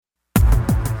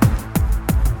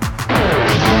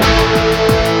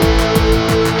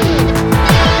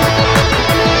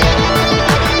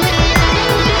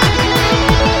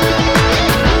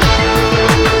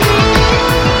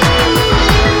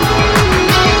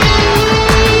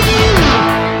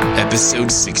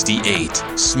Episode 68,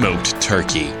 Smoked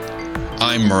Turkey.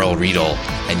 I'm Merle Riedel,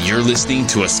 and you're listening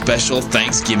to a special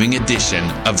Thanksgiving edition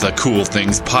of the Cool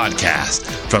Things podcast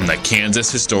from the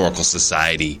Kansas Historical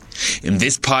Society. In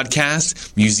this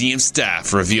podcast, museum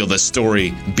staff reveal the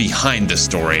story behind the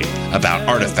story about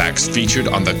artifacts featured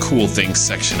on the Cool Things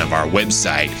section of our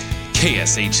website,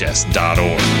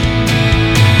 kshs.org.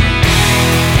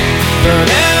 But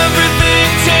everything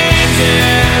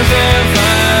changes if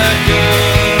I go.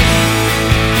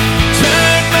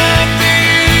 Turn back the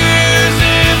years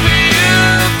if you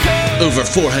could. Over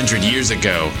 400 years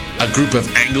ago, a group of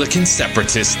Anglican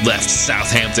separatists left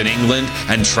Southampton, England,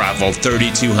 and traveled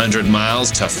 3,200 miles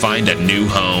to find a new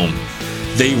home.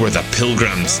 They were the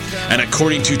Pilgrims, and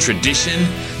according to tradition,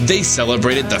 they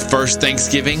celebrated the first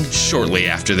Thanksgiving shortly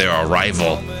after their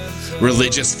arrival.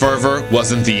 Religious fervor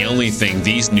wasn't the only thing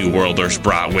these New Worlders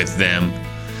brought with them.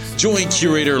 Join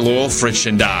curator Laurel Fritsch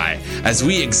and I as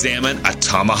we examine a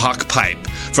tomahawk pipe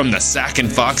from the Sac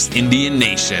and Fox Indian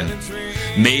Nation.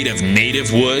 Made of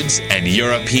native woods and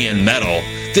European metal,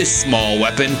 this small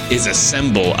weapon is a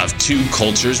symbol of two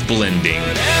cultures blending.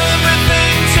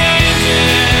 Everything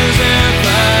changes if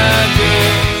I go.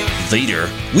 Later,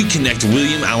 we connect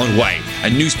William Allen White, a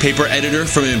newspaper editor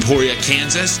from Emporia,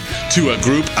 Kansas, to a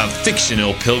group of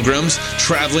fictional pilgrims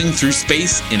traveling through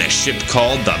space in a ship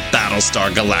called the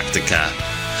Battlestar Galactica.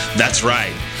 That's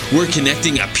right, we're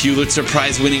connecting a Pulitzer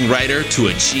Prize-winning writer to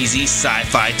a cheesy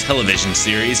sci-fi television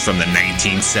series from the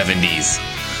 1970s.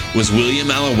 Was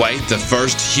William Allen White the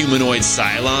first humanoid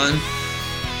Cylon?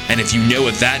 And if you know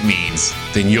what that means,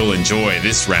 then you'll enjoy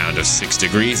this round of 6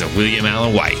 Degrees of William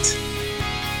Allen White.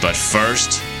 But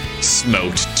first,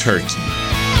 smoked turkey.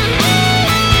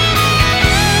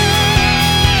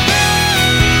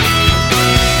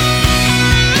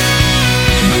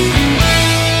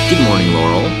 Good morning,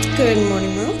 Laurel. Good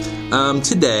morning, Merle.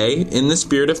 Today, in the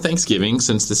spirit of Thanksgiving,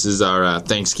 since this is our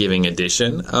Thanksgiving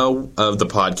edition of the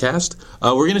podcast,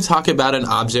 we're going to talk about an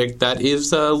object that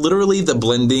is literally the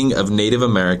blending of Native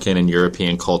American and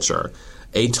European culture,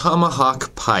 a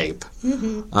tomahawk pipe.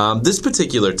 Mm-hmm. This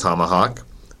particular tomahawk,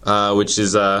 which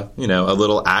is a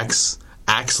little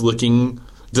axe-looking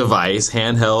device,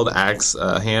 handheld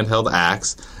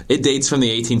axe. It dates from the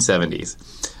 1870s.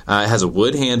 It has a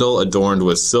wood handle adorned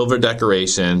with silver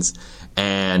decorations,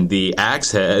 and the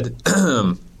axe head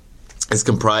is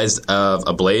comprised of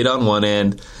a blade on one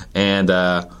end and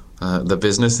the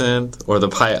business end, or a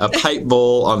pipe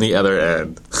bowl on the other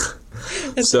end.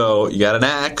 So you got an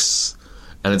axe.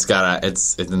 And it's got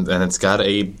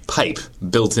a pipe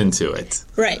built into it.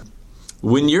 Right.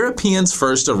 When Europeans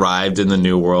first arrived in the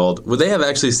New World, would they have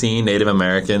actually seen Native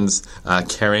Americans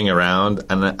carrying around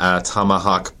a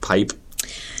tomahawk pipe?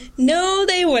 No,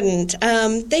 they wouldn't.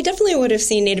 They definitely would have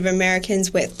seen Native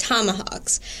Americans with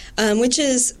tomahawks, which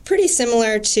is pretty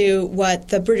similar to what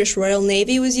the British Royal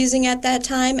Navy was using at that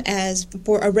time as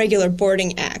a regular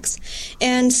boarding axe.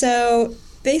 And so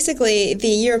basically, the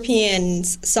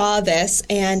Europeans saw this,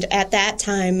 and at that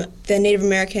time, the Native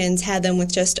Americans had them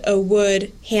with just a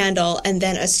wood handle and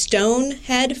then a stone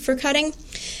head for cutting.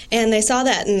 And they saw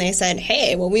that, and they said,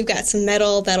 hey, well, we've got some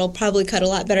metal that'll probably cut a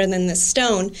lot better than this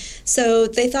stone. So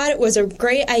they thought it was a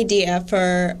great idea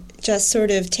for just sort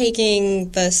of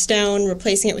taking the stone,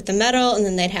 replacing it with the metal, and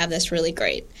then they'd have this really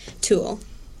great tool.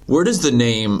 Where does the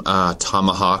name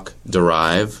tomahawk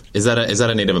derive? Is that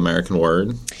a Native American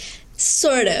word?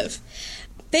 Sort of.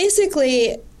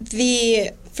 Basically,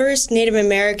 the first Native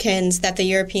Americans that the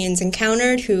Europeans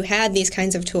encountered who had these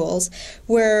kinds of tools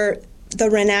were the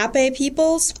Lenape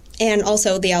peoples and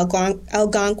also the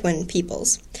Algonquin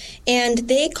peoples. And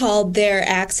they called their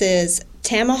axes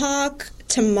tomahawk,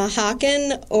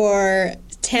 tomahawken, or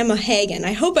tamahagan.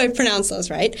 I hope I pronounced those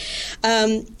right.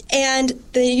 And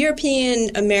the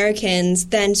European Americans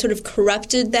then sort of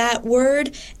corrupted that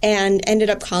word and ended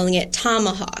up calling it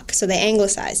tomahawk, so they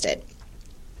anglicized it.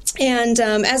 And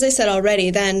as I said already,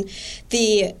 then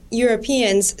the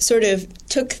Europeans sort of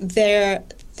took the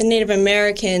Native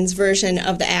Americans' version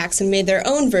of the axe and made their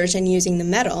own version using the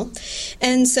metal.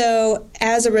 And so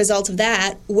as a result of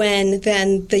that, when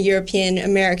then the European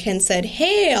Americans said,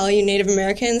 hey, all you Native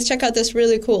Americans, check out this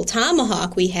really cool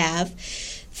tomahawk we have,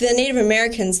 the Native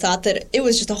Americans thought that it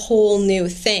was just a whole new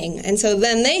thing. And so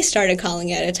then they started calling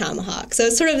it a tomahawk. So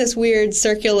it's sort of this weird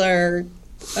circular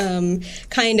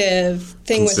kind of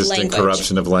thing with language. Consistent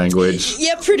corruption of language.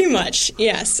 Yeah, pretty much.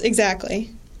 Yes, exactly.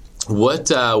 What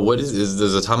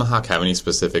does a tomahawk have any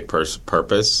specific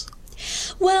purpose?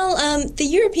 Well, the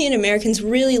European Americans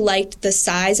really liked the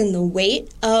size and the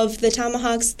weight of the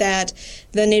tomahawks that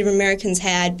the Native Americans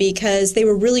had because they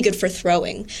were really good for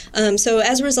throwing. So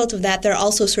as a result of that, they're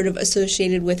also sort of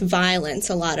associated with violence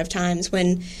a lot of times.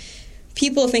 When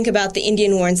people think about the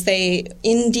Indian Wars,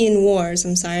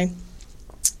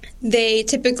 they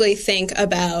typically think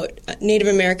about Native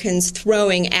Americans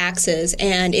throwing axes,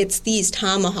 and it's these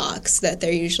tomahawks that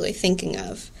they're usually thinking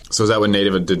of. So is that when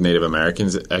did Native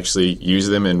Americans actually use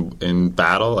them in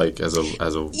battle, like as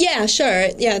a? Yeah, sure.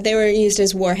 Yeah, they were used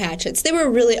as war hatchets. They were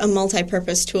really a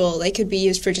multi-purpose tool. They could be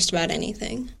used for just about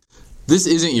anything. This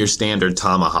isn't your standard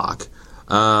tomahawk.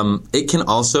 It can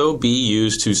also be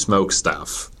used to smoke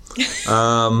stuff.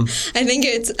 I think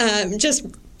it's just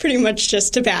pretty much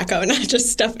just tobacco, not just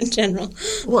stuff in general.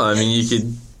 Well, I mean, you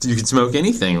could smoke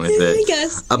anything with it. I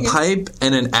guess. A pipe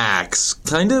and an axe,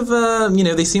 kind of,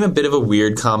 they seem a bit of a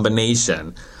weird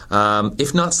combination,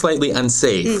 if not slightly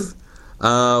unsafe.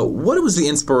 What was the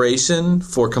inspiration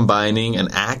for combining an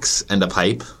axe and a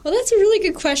pipe? Well, that's a really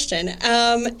good question.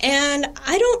 And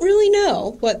I don't really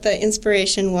know what the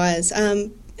inspiration was.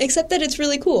 Except that it's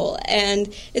really cool,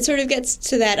 and it sort of gets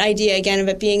to that idea again of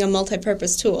it being a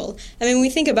multi-purpose tool. I mean, we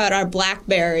think about our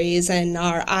BlackBerries and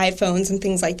our iPhones and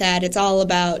things like that. It's all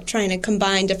about trying to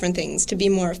combine different things to be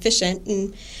more efficient,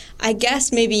 and I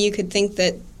guess maybe you could think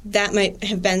that might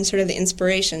have been sort of the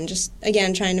inspiration, just,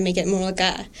 again, trying to make it more like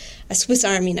a Swiss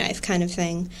Army knife kind of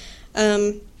thing.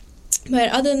 But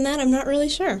other than that, I'm not really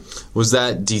sure.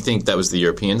 Do you think that was the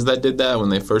Europeans that did that when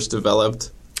they first developed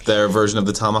their version of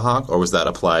the tomahawk, or was that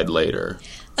applied later?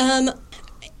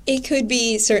 It could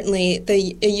be certainly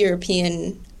the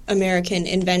European American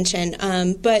invention,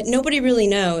 but nobody really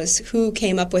knows who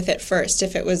came up with it first,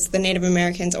 if it was the Native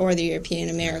Americans or the European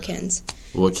Americans.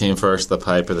 What came first, the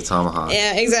pipe or the tomahawk?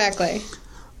 Yeah, exactly.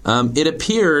 It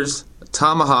appears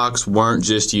tomahawks weren't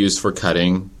just used for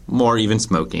cutting, or even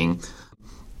smoking.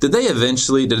 Did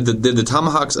the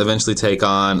tomahawks eventually take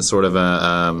on sort of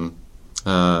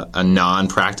a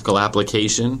non-practical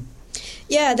application?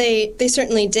 Yeah, they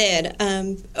certainly did.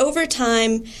 Over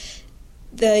time,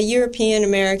 the European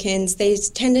Americans, they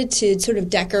tended to sort of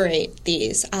decorate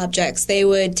these objects. They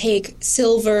would take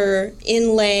silver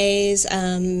inlays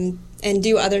and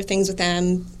do other things with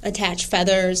them, attach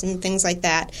feathers and things like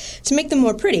that to make them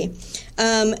more pretty.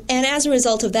 And as a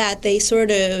result of that, they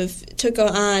sort of took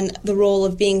on the role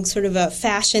of being sort of a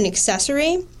fashion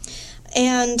accessory.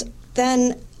 And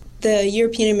then the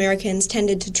European Americans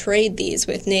tended to trade these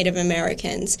with Native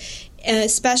Americans,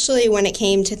 especially when it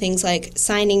came to things like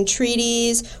signing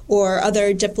treaties or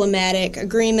other diplomatic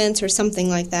agreements or something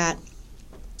like that.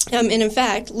 And in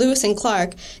fact, Lewis and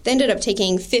Clark, they ended up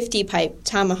taking 50 pipe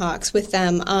tomahawks with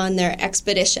them on their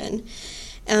expedition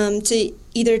to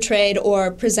either trade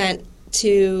or present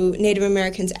to Native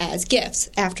Americans as gifts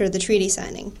after the treaty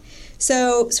signing.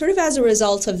 So sort of as a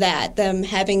result of that, them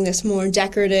having this more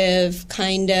decorative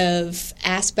kind of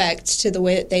aspect to the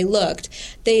way that they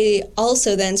looked, they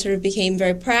also then sort of became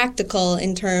very practical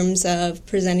in terms of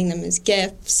presenting them as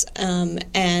gifts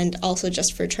and also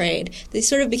just for trade. They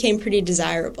sort of became pretty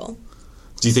desirable.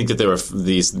 Do you think that there were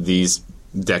these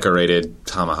decorated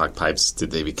tomahawk pipes, did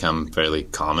they become fairly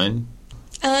common?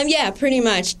 Yeah, pretty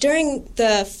much. During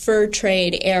the fur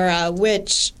trade era,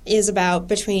 which is about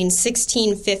between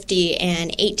 1650 and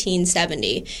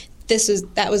 1870,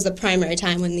 that was the primary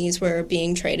time when these were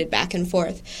being traded back and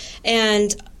forth.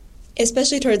 And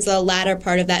especially towards the latter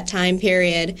part of that time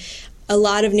period, a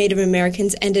lot of Native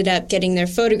Americans ended up getting their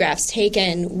photographs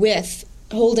taken with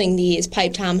holding these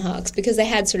pipe tomahawks because they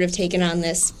had sort of taken on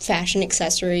this fashion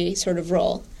accessory sort of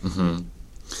role. Mm-hmm.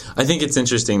 I think it's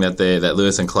interesting that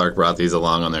Lewis and Clark brought these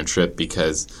along on their trip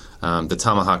because the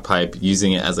tomahawk pipe,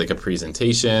 using it as like a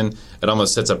presentation, it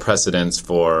almost sets a precedence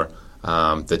for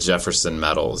the Jefferson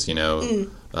medals,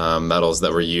 medals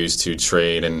that were used to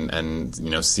trade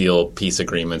and seal peace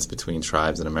agreements between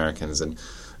tribes and Americans. And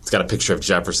it's got a picture of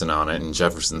Jefferson on it, and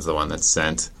Jefferson's the one that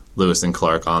sent Lewis and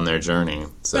Clark on their journey.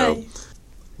 So right.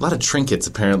 A lot of trinkets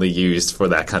apparently used for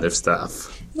that kind of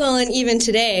stuff. Well, and even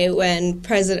today, when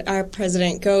our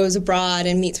president goes abroad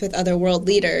and meets with other world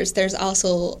leaders, there's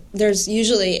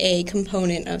usually a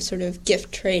component of sort of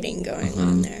gift trading going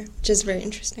on there, which is very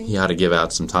interesting. You ought to give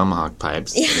out some tomahawk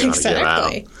pipes. Yeah,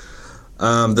 exactly.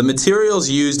 The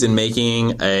materials used in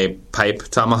making a pipe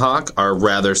tomahawk are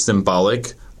rather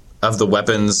symbolic of the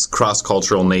weapon's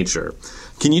cross-cultural nature.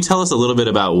 Can you tell us a little bit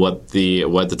about what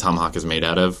the tomahawk is made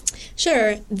out of?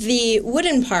 Sure. The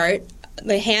wooden part,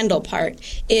 the handle part,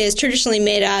 is traditionally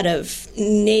made out of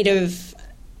native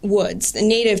woods,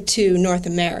 native to North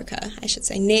America, I should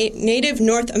say. Native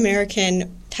North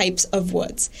American types of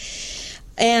woods.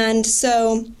 And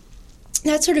so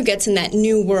that sort of gets in that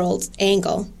New World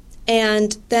angle.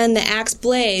 And then the axe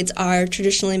blades are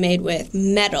traditionally made with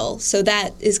metal, so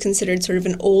that is considered sort of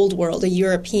an old world, a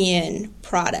European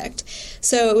product.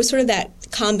 So it was sort of that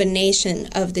combination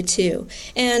of the two.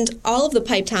 And all of the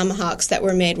pipe tomahawks that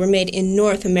were made in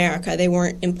North America. They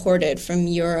weren't imported from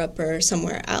Europe or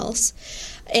somewhere else.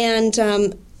 And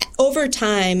over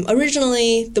time,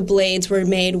 originally the blades were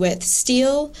made with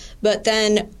steel, but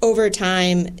then over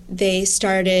time they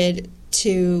started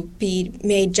to be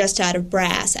made just out of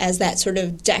brass as that sort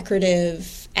of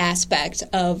decorative aspect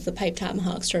of the pipe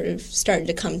tomahawk sort of started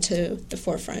to come to the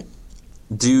forefront.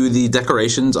 Do the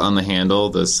decorations on the handle,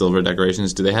 the silver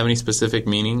decorations, do they have any specific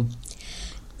meaning?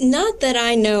 Not that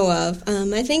I know of.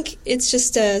 I think it's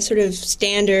just a sort of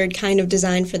standard kind of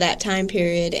design for that time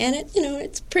period, and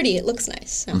it's pretty. It looks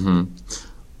nice. So.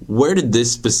 Mm-hmm. Where did this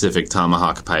specific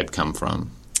tomahawk pipe come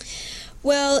from?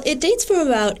 Well, it dates from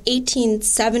about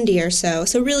 1870 or so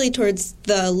really towards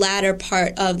the latter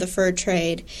part of the fur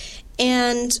trade.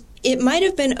 And it might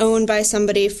have been owned by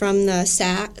somebody from the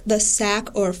Sac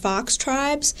or Fox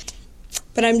tribes,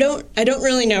 but I don't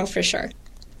really know for sure.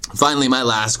 Finally, my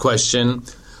last question.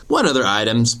 What other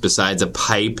items besides a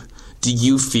pipe do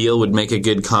you feel would make a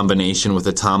good combination with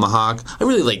a tomahawk? I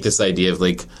really like this idea of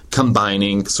like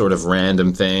combining sort of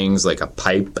random things like a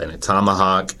pipe and a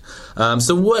tomahawk.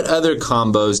 So what other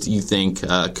combos do you think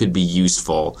could be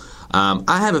useful?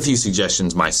 I have a few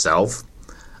suggestions myself.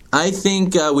 I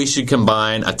think we should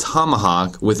combine a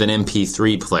tomahawk with an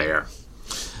MP3 player.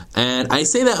 And I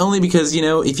say that only because,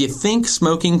 if you think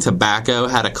smoking tobacco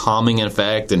had a calming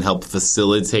effect and helped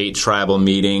facilitate tribal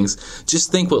meetings,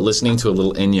 just think what listening to a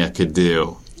little Enya could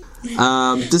do.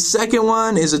 The second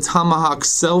one is a tomahawk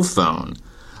cell phone.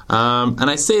 And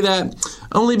I say that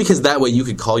only because that way you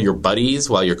could call your buddies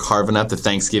while you're carving up the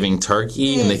Thanksgiving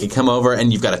turkey, and they could come over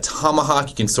and you've got a tomahawk.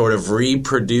 You can sort of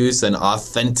reproduce an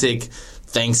authentic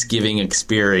Thanksgiving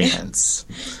experience.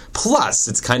 Plus,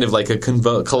 it's kind of like a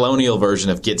colonial version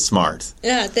of Get Smart.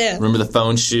 Yeah, yeah. Remember the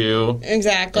phone shoe?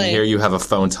 Exactly. And here you have a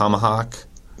phone tomahawk.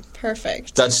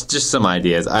 Perfect. That's just some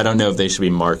ideas. I don't know if they should be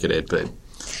marketed, but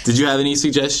did you have any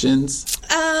suggestions?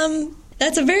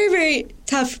 That's a very, very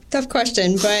tough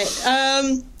question, but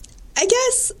I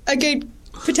guess a good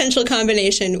potential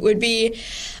combination would be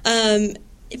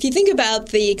if you think about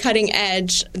the cutting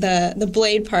edge, the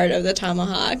blade part of the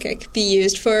tomahawk, it could be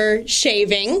used for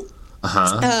shaving.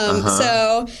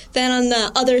 So then on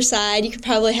the other side, you could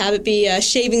probably have it be a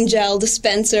shaving gel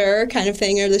dispenser kind of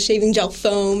thing, or the shaving gel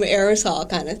foam aerosol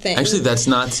kind of thing. Actually, that's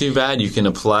not too bad. You can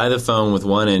apply the foam with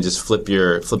one end, just flip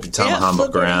your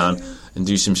tomahawk around and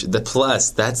do some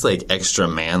plus, that's like extra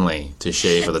manly to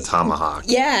shave with a tomahawk.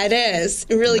 Yeah, it is.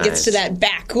 It really gets to that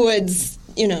backwoods,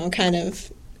 kind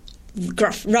of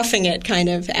roughing it kind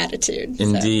of attitude.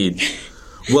 Indeed.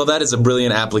 So. Well, that is a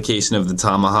brilliant application of the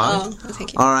tomahawk. Oh,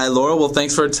 thank you. All right, Laura. Well,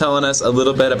 thanks for telling us a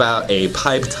little bit about a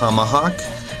pipe tomahawk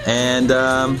and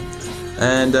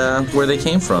where they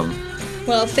came from.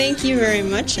 Well, thank you very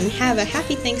much, and have a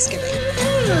happy Thanksgiving.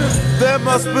 There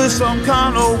must be some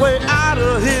kind of way out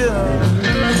of here,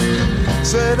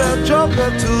 said a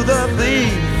joker to the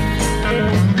thief.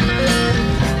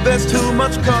 There's too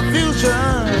much confusion.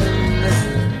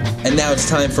 And now it's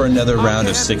time for another round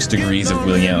of 6 Degrees of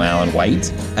William Allen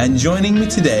White. And joining me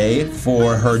today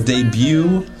for her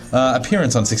debut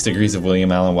appearance on 6 Degrees of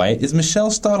William Allen White is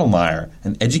Michelle Stottlemyre,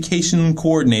 an education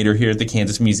coordinator here at the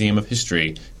Kansas Museum of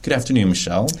History. Good afternoon,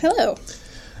 Michelle. Hello.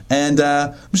 And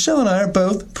Michelle and I are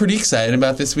both pretty excited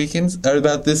about this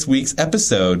week's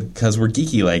episode because we're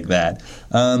geeky like that.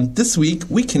 This week,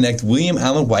 we connect William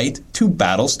Allen White to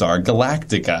Battlestar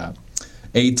Galactica,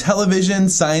 a television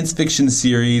science fiction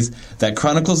series that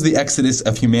chronicles the exodus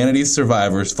of humanity's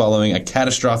survivors following a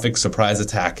catastrophic surprise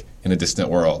attack in a distant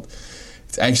world.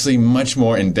 It's actually much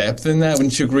more in-depth than that.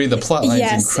 Wouldn't you agree? The plot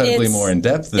line's incredibly more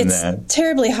in-depth than that. It's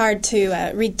terribly hard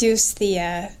to reduce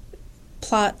the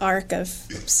plot arc of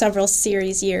several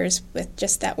series years with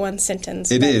just that one sentence.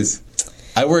 It is.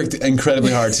 I worked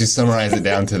incredibly hard to summarize it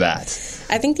down to that.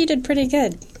 I think you did pretty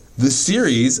good. The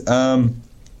series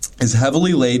is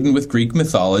heavily laden with Greek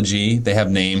mythology. They have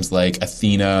names like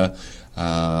Athena,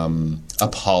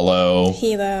 Apollo.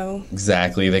 Hilo.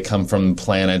 Exactly. They come from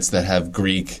planets that have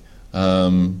Greek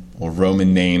or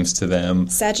Roman names to them.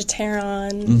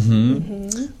 Sagittarion.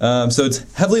 Mm-hmm. So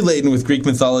it's heavily laden with Greek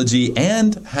mythology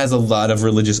and has a lot of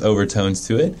religious overtones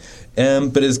to it,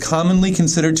 but is commonly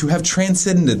considered to have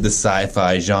transcended the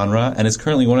sci-fi genre and is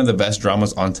currently one of the best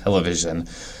dramas on television.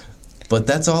 But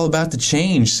that's all about to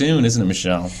change soon, isn't it,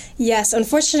 Michelle? Yes,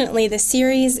 unfortunately, the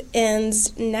series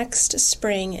ends next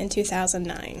spring in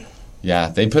 2009. Yeah,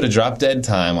 they put a drop-dead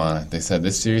time on it. They said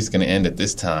this series is going to end at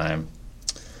this time.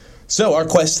 So our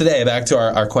quest today, back to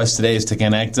our quest today, is to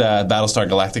connect Battlestar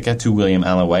Galactica to William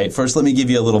Allen White. First, let me give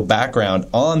you a little background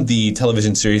on the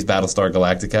television series Battlestar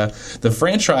Galactica. The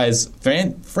franchise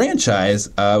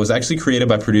was actually created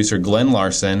by producer Glenn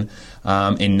Larson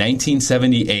in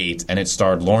 1978, and it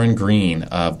starred Lauren Green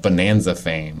of Bonanza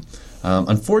fame.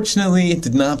 Unfortunately, it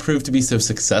did not prove to be so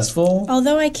successful.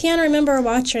 Although I can remember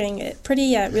watching it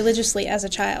pretty religiously as a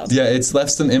child. Yeah, it's left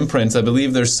some imprints. I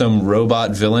believe there's some robot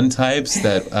villain types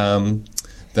that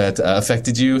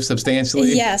affected you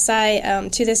substantially. Yes, I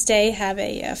to this day have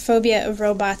a phobia of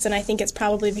robots, and I think it's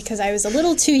probably because I was a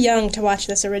little too young to watch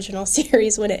this original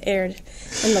series when it aired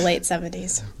in the late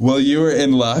 70s. Well, you were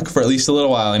in luck for at least a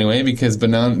little while anyway, because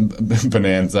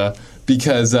Bonanza.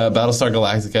 Because Battlestar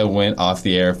Galactica went off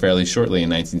the air fairly shortly in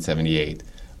 1978.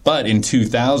 But in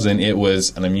 2000, it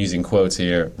was, and I'm using quotes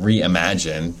here,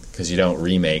 reimagined, because you don't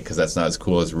remake, because that's not as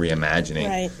cool as reimagining.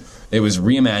 Right. It was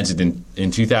reimagined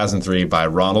in 2003 by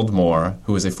Ronald Moore,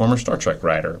 who was a former Star Trek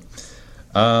writer.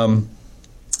 A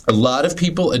lot of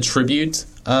people attribute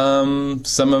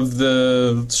some of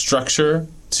the structure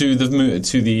to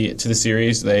the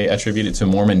series. They attribute it to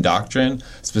Mormon doctrine,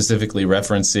 specifically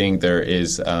referencing there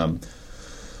is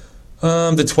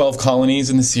the 12 colonies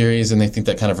in the series, and they think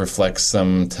that kind of reflects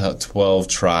some 12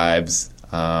 tribes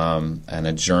and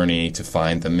a journey to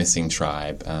find the missing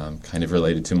tribe, kind of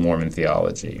related to Mormon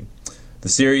theology. The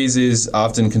series is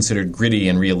often considered gritty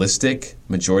and realistic.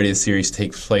 Majority of the series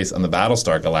takes place on the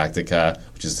Battlestar Galactica,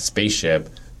 which is the spaceship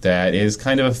that is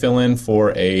kind of a fill-in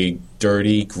for a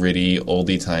dirty, gritty,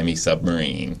 oldie-timey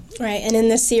submarine. Right, and in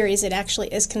this series it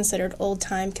actually is considered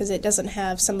old-time because it doesn't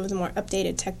have some of the more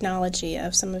updated technology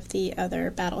of some of the other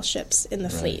battleships in the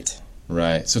fleet.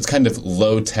 Right, so it's kind of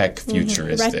low-tech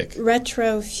futuristic.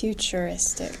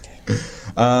 Retro-futuristic.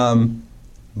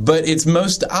 But it's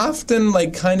most often,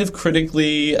 like, kind of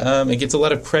critically, it gets a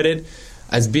lot of credit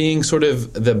as being sort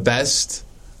of the best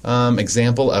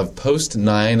example of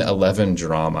post-9/11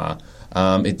 drama.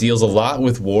 It deals a lot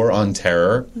with war on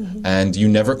terror, and you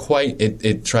never quite,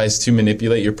 it tries to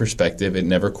manipulate your perspective. It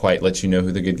never quite lets you know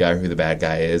who the good guy or who the bad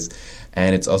guy is.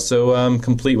 And it's also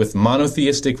complete with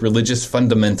monotheistic religious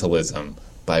fundamentalism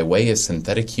by way of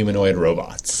synthetic humanoid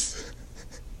robots.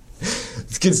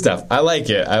 It's good stuff. I like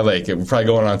it. We're probably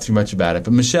going on too much about it.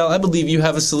 But Michelle, I believe you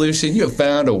have a solution. You have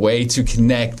found a way to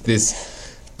connect this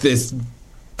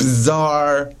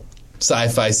bizarre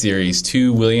sci-fi series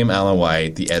to William Allen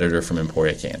White, the editor from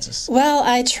Emporia, Kansas. Well,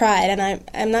 I tried, and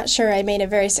I'm not sure I made a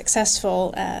very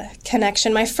successful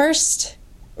connection. My first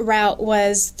route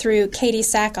was through Katie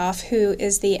Sackhoff, who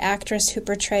is the actress who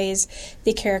portrays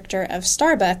the character of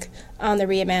Starbuck on the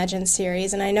Reimagined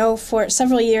series. And I know for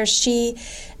several years she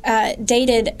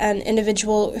dated an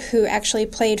individual who actually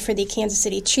played for the Kansas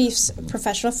City Chiefs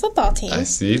professional football team. I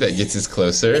see. That gets us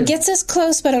closer. It gets us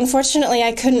close, but unfortunately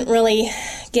I couldn't really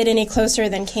get any closer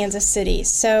than Kansas City.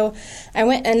 So I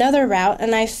went another route,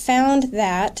 and I found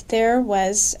that there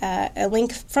was a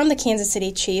link from the Kansas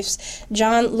City Chiefs.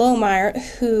 John Lohmeyer,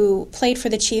 who played for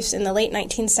the Chiefs in the late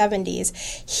 1970s,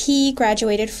 he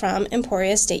graduated from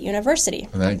Emporia State University.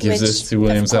 And that gives us to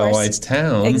William Allen White's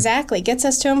town. Exactly. Gets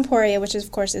us to Emporia, which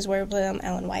of course is where William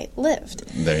Allen White lived.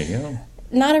 There you go.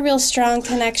 Not a real strong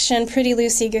connection, pretty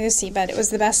loosey-goosey, but it was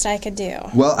the best I could do.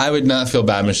 Well, I would not feel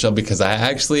bad, Michelle, because I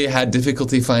actually had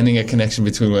difficulty finding a connection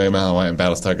between William Allen White and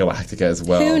Battlestar Galactica as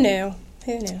well. Who knew?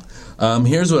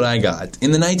 Here's what I got.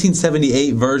 In the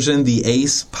 1978 version, the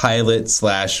ace pilot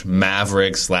 /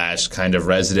 maverick / kind of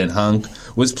resident hunk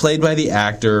was played by the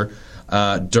actor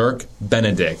Dirk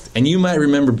Benedict. And you might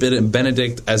remember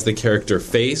Benedict as the character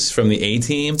Face from the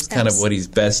A-Team. It's kind of what he's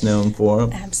best known for.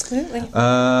 Absolutely.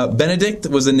 Benedict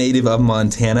was a native of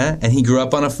Montana, and he grew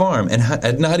up on a farm and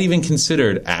had not even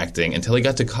considered acting until he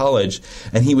got to college.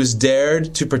 And he was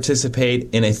dared to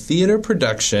participate in a theater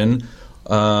production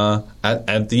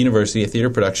at the university, a theater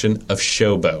production of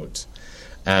Showboat.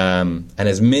 And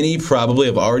as many probably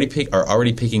are already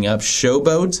picking up,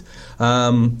 Showboat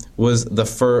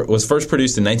was first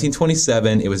produced in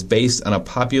 1927. It was based on a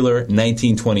popular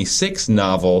 1926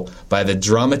 novel by the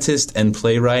dramatist and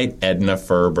playwright Edna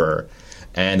Ferber.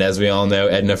 And as we all know,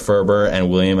 Edna Ferber and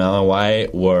William Allen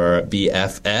White were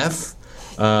BFF.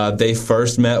 They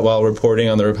first met while reporting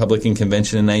on the Republican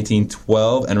convention in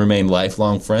 1912 and remained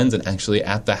lifelong friends. And actually,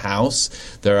 at the house,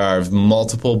 there are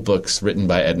multiple books written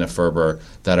by Edna Ferber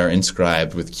that are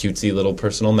inscribed with cutesy little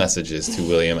personal messages to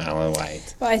William Allen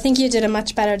White. Well, I think you did a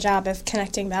much better job of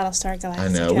connecting Battlestar Galactica. I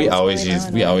know. We always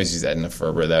use Edna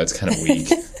Ferber, though. It's kind of weak.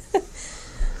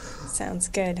 Sounds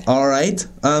good. All right.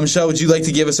 Michelle, would you like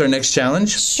to give us our next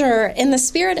challenge? Sure. In the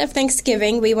spirit of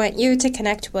Thanksgiving, we want you to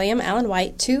connect William Allen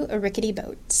White to a rickety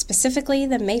boat, specifically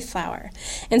the Mayflower.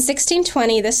 In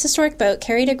 1620, this historic boat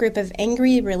carried a group of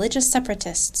angry religious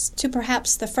separatists to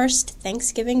perhaps the first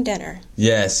Thanksgiving dinner.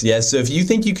 Yes. So if you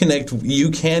think you can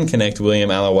connect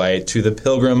William Allen White to the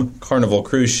Pilgrim Carnival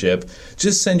cruise ship,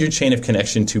 just send your chain of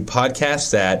connection to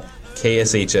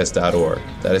podcasts@kshs.org.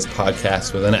 That is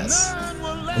podcast with an S.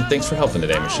 And thanks for helping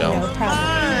today, Michelle. No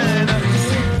problem.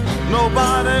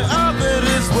 Nobody of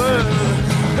this world.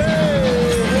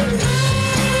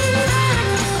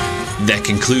 That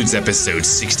concludes episode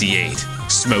 68,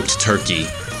 Smoked Turkey.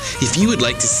 If you would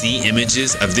like to see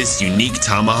images of this unique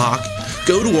tomahawk,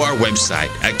 go to our website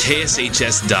at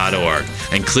kshs.org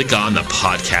and click on the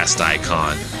podcast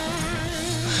icon.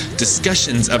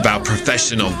 Discussions about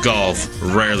professional golf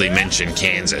rarely mention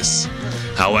Kansas.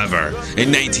 However, in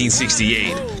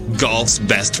 1968, golf's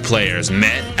best players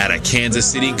met at a Kansas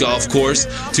City golf course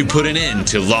to put an end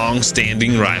to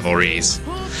long-standing rivalries.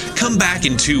 Come back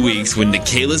in 2 weeks when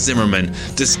Nikayla Zimmerman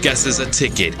discusses a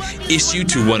ticket issued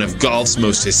to one of golf's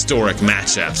most historic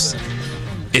matchups.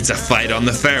 It's a fight on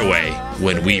the fairway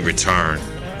when we return.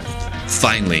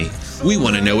 Finally, we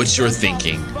want to know what you're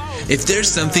thinking. If there's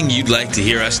something you'd like to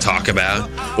hear us talk about,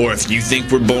 or if you think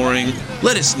we're boring,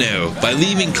 let us know by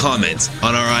leaving comments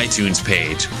on our iTunes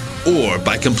page, or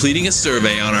by completing a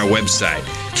survey on our website,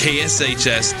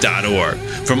 kshs.org,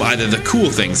 from either the Cool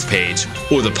Things page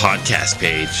or the podcast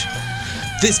page.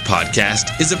 This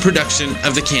podcast is a production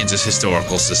of the Kansas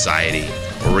Historical Society.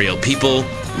 Real people,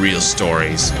 real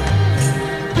stories.